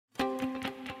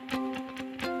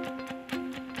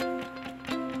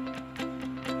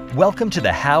Welcome to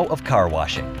the How of Car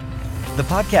Washing, the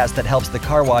podcast that helps the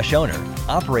car wash owner,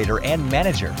 operator, and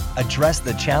manager address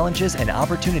the challenges and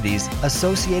opportunities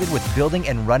associated with building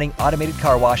and running automated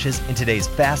car washes in today's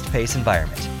fast-paced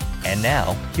environment. And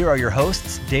now, here are your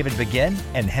hosts, David Begin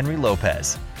and Henry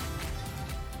Lopez.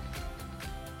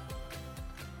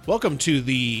 Welcome to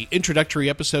the introductory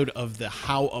episode of the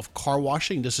How of Car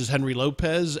Washing. This is Henry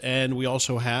Lopez, and we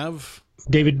also have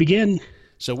David Begin.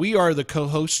 So we are the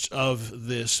co-hosts of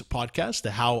this podcast, the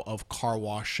How of Car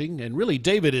Washing, and really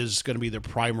David is going to be the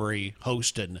primary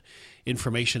host and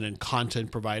information and content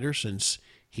provider since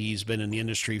he's been in the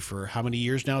industry for how many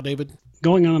years now, David?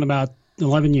 Going on about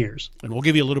 11 years. And we'll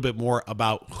give you a little bit more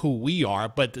about who we are,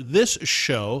 but this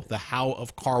show, the How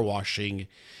of Car Washing,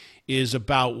 is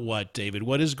about what, David?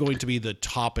 What is going to be the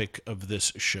topic of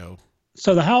this show?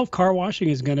 So the How of Car Washing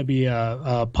is going to be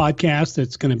a podcast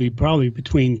that's going to be probably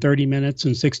between 30 minutes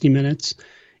and 60 minutes.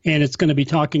 And it's going to be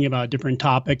talking about different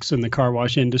topics in the car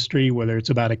wash industry, whether it's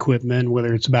about equipment,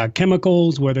 whether it's about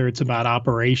chemicals, whether it's about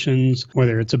operations,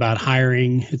 whether it's about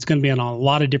hiring. It's going to be on a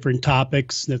lot of different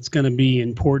topics that's going to be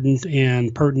important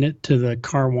and pertinent to the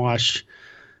car wash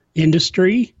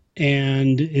industry.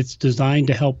 And it's designed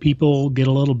to help people get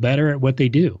a little better at what they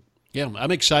do. Yeah,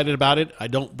 I'm excited about it. I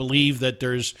don't believe that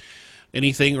there's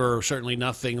anything or certainly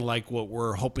nothing like what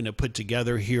we're hoping to put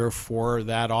together here for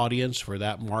that audience, for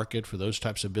that market, for those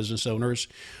types of business owners.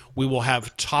 We will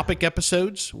have topic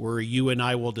episodes where you and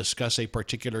I will discuss a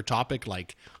particular topic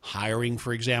like hiring,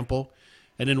 for example.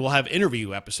 And then we'll have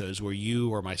interview episodes where you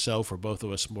or myself or both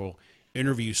of us will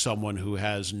interview someone who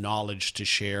has knowledge to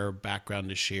share, background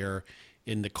to share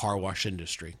in the car wash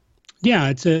industry.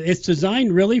 Yeah, it's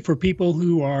designed really for people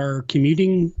who are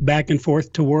commuting back and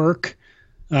forth to work.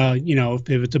 If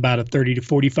it's about a 30 to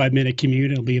 45 minute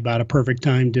commute, it'll be about a perfect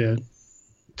time to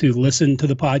listen to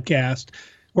the podcast.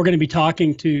 We're going to be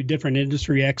talking to different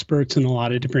industry experts in a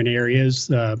lot of different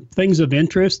areas, things of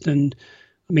interest, and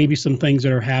maybe some things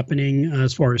that are happening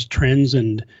as far as trends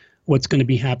and what's going to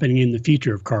be happening in the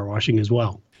future of car washing as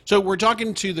well. So we're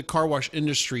talking to the car wash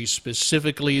industry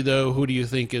specifically, though. Who do you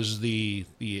think is the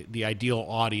ideal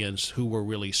audience who we're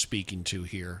really speaking to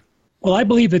here? Well, I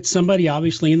believe it's somebody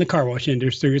obviously in the car wash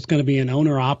industry. It's going to be an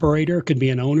owner-operator. It could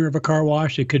be an owner of a car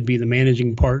wash. It could be the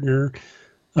managing partner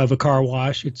of a car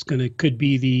wash. Could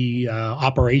be the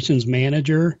operations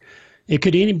manager. It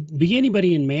could be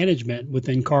anybody in management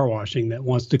within car washing that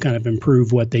wants to kind of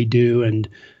improve what they do and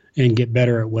get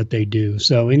better at what they do.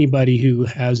 So anybody who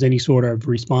has any sort of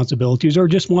responsibilities or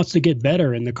just wants to get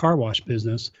better in the car wash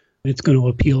business, it's going to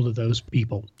appeal to those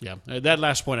people. Yeah, that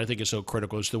last point I think is so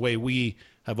critical. It's the way we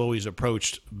have always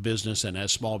approached business, and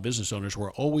as small business owners,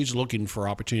 we're always looking for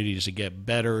opportunities to get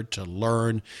better, to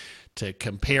learn, to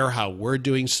compare how we're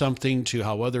doing something to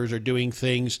how others are doing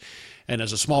things. And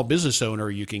as a small business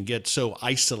owner, you can get so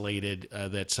isolated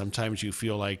that sometimes you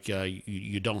feel like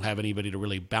you don't have anybody to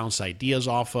really bounce ideas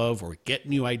off of or get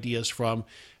new ideas from.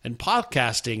 And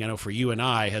podcasting, I know for you and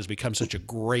I, has become such a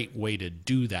great way to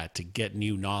do that, to get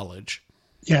new knowledge.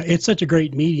 Yeah, it's such a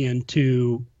great medium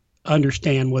to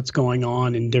understand what's going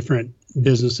on in different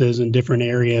businesses and different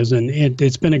areas. And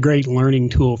it's been a great learning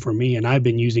tool for me. And I've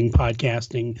been using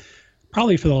podcasting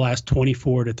probably for the last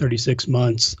 24 to 36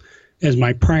 months as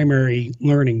my primary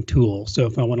learning tool. So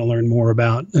if I want to learn more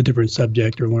about a different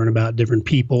subject or learn about different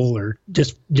people or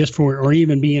or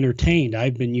even be entertained,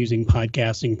 I've been using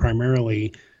podcasting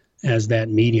primarily as that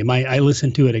medium. I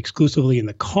listen to it exclusively in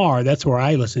the car. That's where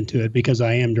I listen to it because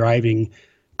I am driving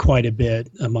quite a bit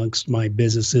amongst my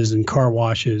businesses and car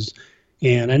washes.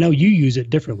 And I know you use it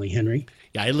differently, Henry.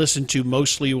 Yeah, I listen to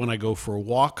mostly when I go for a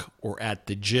walk or at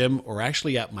the gym or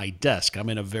actually at my desk. I'm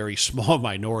in a very small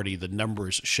minority. The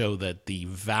numbers show that the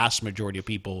vast majority of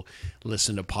people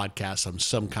listen to podcasts on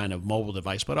some kind of mobile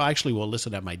device, but I actually will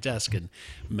listen at my desk and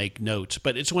make notes.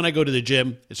 But it's when I go to the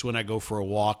gym. It's when I go for a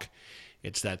walk.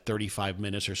 It's that 35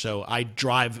 minutes or so. I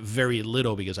drive very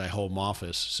little because I home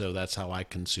office, so that's how I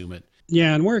consume it.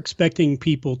 Yeah, and we're expecting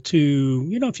people to,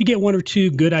 if you get one or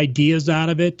two good ideas out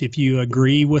of it, if you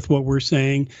agree with what we're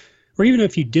saying, or even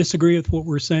if you disagree with what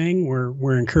we're saying,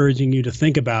 we're encouraging you to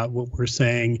think about what we're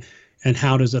saying and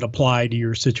how does it apply to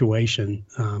your situation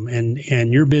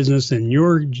and your business and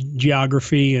your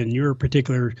geography and your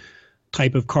particular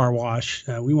type of car wash.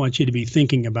 We want you to be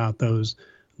thinking about those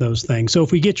things. So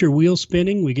if we get your wheels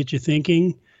spinning, we get you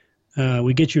thinking,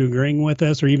 we get you agreeing with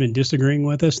us or even disagreeing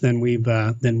with us, then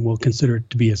we'll consider it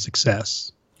to be a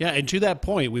success. Yeah, and to that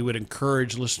point, we would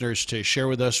encourage listeners to share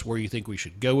with us where you think we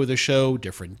should go with the show,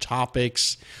 different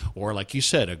topics, or like you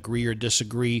said, agree or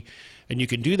disagree. And you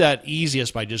can do that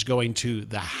easiest by just going to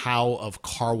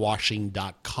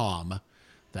thehowofcarwashing.com.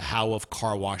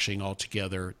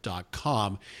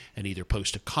 thehowofcarwashing.altogether.com, and either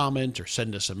post a comment or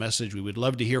send us a message. We would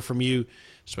love to hear from you,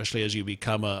 especially as you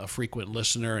become a frequent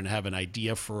listener and have an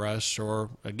idea for us, or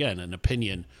again, an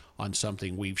opinion on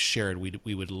something we've shared.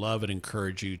 We would love and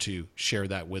encourage you to share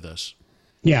that with us.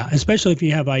 Yeah, especially if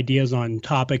you have ideas on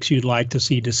topics you'd like to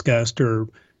see discussed, or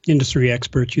industry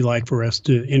experts you'd like for us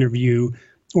to interview,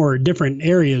 or different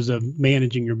areas of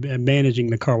managing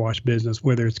the car wash business,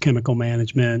 whether it's chemical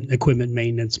management, equipment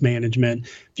maintenance management.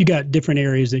 If you got different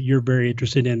areas that you're very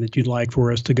interested in that you'd like for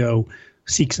us to go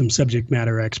seek some subject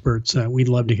matter experts, we'd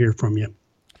love to hear from you.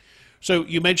 So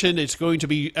you mentioned it's going to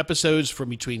be episodes from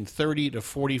between 30 to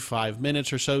 45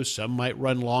 minutes or so. Some might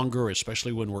run longer,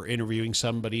 especially when we're interviewing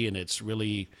somebody and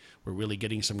we're really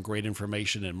getting some great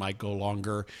information. It might go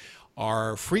longer.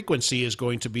 Our frequency is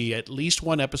going to be at least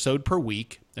one episode per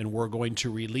week, and we're going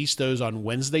to release those on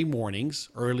Wednesday mornings,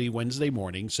 early Wednesday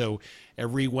morning. So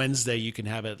every Wednesday you can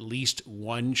have at least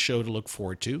one show to look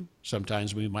forward to.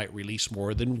 Sometimes we might release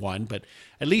more than one, but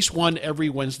at least one every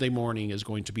Wednesday morning is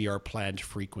going to be our planned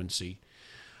frequency.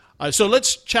 So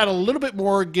let's chat a little bit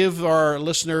more, give our new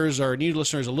listeners,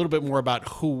 a little bit more about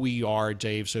who we are,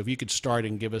 Dave. So if you could start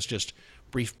and give us just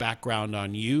brief background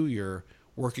on you, your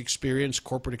work experience,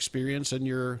 corporate experience, and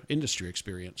your industry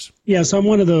experience. Yes, I'm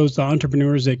one of those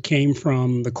entrepreneurs that came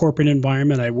from the corporate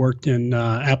environment. I worked in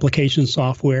application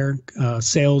software,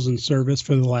 sales and service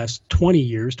for the last 20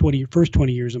 years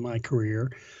of my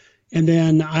career. And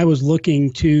then I was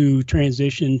looking to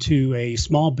transition to a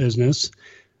small business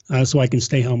so I can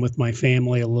stay home with my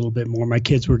family a little bit more. My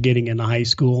kids were getting into high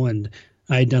school, and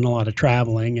I had done a lot of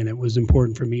traveling, and it was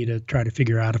important for me to try to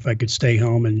figure out if I could stay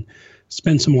home and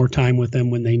spend some more time with them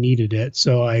when they needed it.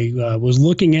 So I was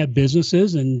looking at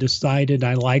businesses and decided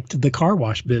I liked the car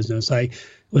wash business. I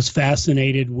was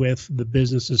fascinated with the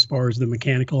business as far as the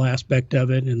mechanical aspect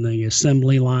of it and the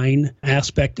assembly line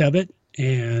aspect of it.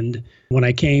 And when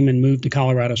I came and moved to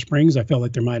Colorado Springs, I felt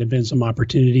like there might have been some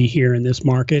opportunity here in this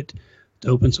market to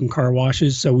open some car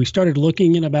washes. So we started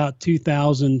looking in about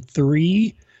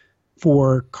 2003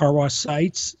 for car wash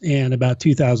sites, and about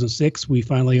 2006 we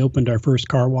finally opened our first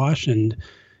car wash, and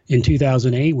in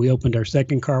 2008 we opened our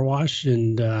second car wash,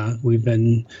 and we've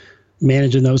been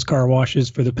managing those car washes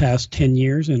for the past 10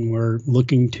 years, and we're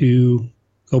looking to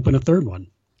open a third one.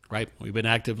 Right. We've been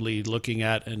actively looking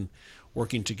at and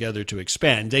working together to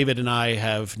expand. David and I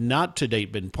have not to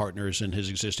date been partners in his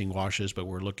existing washes, but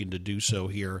we're looking to do so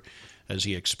here as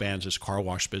he expands his car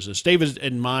wash business. David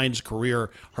and mine's career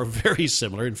are very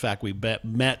similar. In fact, we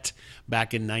met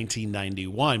back in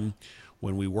 1991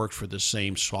 when we worked for the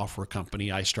same software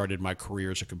company. I started my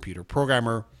career as a computer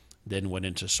programmer, then went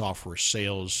into software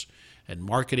sales and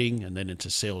marketing, and then into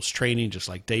sales training, just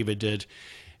like David did.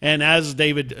 And as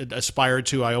David aspired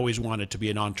to, I always wanted to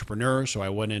be an entrepreneur, so I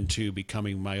went into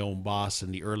becoming my own boss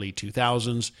in the early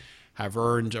 2000s,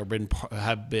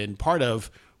 have been part of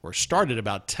or started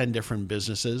about 10 different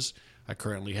businesses. I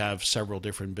currently have several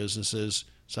different businesses,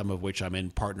 some of which I'm in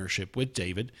partnership with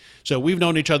David. So we've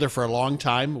known each other for a long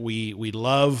time. We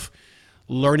love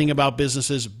learning about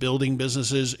businesses, building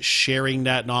businesses, sharing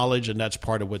that knowledge, and that's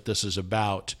part of what this is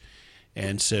about.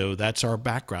 And so that's our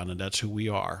background, and that's who we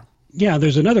are. Yeah,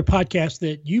 there's another podcast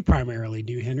that you primarily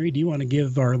do, Henry. Do you want to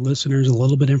give our listeners a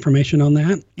little bit of information on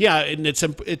that? Yeah, and it's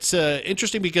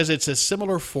interesting because it's a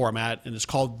similar format, and it's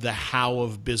called The How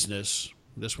of Business.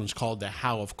 This one's called The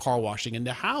How of Car Washing, and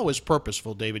the how is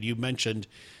purposeful, David. You mentioned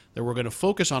that we're going to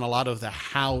focus on a lot of the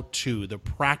how-to, the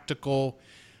practical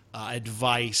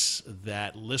advice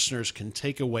that listeners can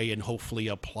take away and hopefully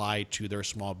apply to their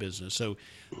small business. So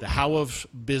the how of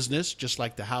business, just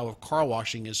like the how of car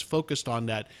washing, is focused on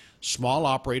that small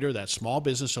operator, that small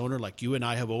business owner like you and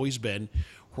I have always been,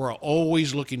 who are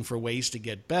always looking for ways to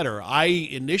get better. I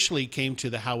initially came to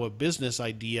the how of business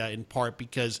idea in part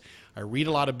because I read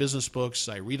a lot of business books,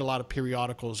 I read a lot of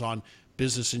periodicals on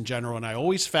business in general, and I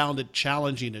always found it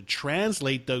challenging to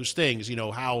translate those things,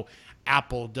 how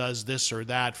Apple does this or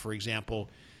that, for example,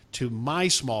 to my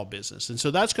small business. And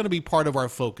so that's going to be part of our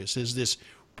focus, is this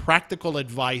practical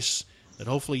advice that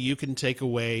hopefully you can take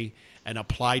away and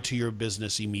apply to your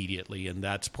business immediately. And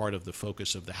that's part of the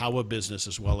focus of the How of Business,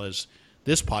 as well as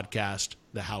this podcast,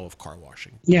 The How of Car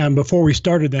Washing. Yeah, and before we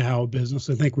started the How of Business,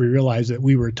 I think we realized that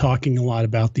we were talking a lot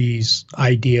about these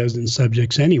ideas and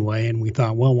subjects anyway, and we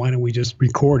thought, well, why don't we just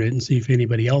record it and see if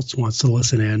anybody else wants to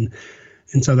listen in?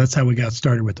 And so that's how we got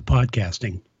started with the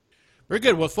podcasting. Very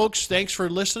good. Well, folks, thanks for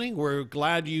listening. We're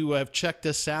glad you have checked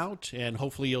us out, and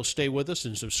hopefully you'll stay with us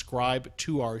and subscribe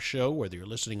to our show, whether you're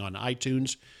listening on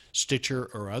iTunes, Stitcher,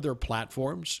 or other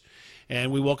platforms.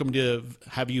 And we welcome to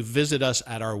have you visit us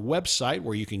at our website,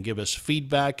 where you can give us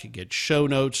feedback, get show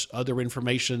notes, other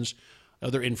information,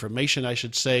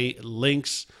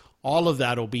 links. All of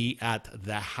that will be at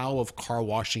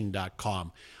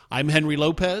thehowofcarwashing.com. I'm Henry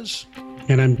Lopez.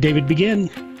 And I'm David Begin.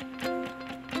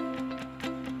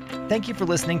 Thank you for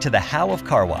listening to The How of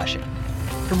Car Washing.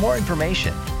 For more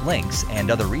information, links,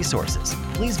 and other resources,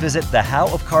 please visit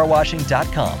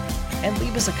thehowofcarwashing.com and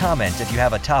leave us a comment if you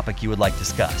have a topic you would like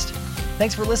discussed.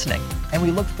 Thanks for listening, and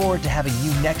we look forward to having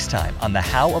you next time on The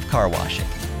How of Car Washing.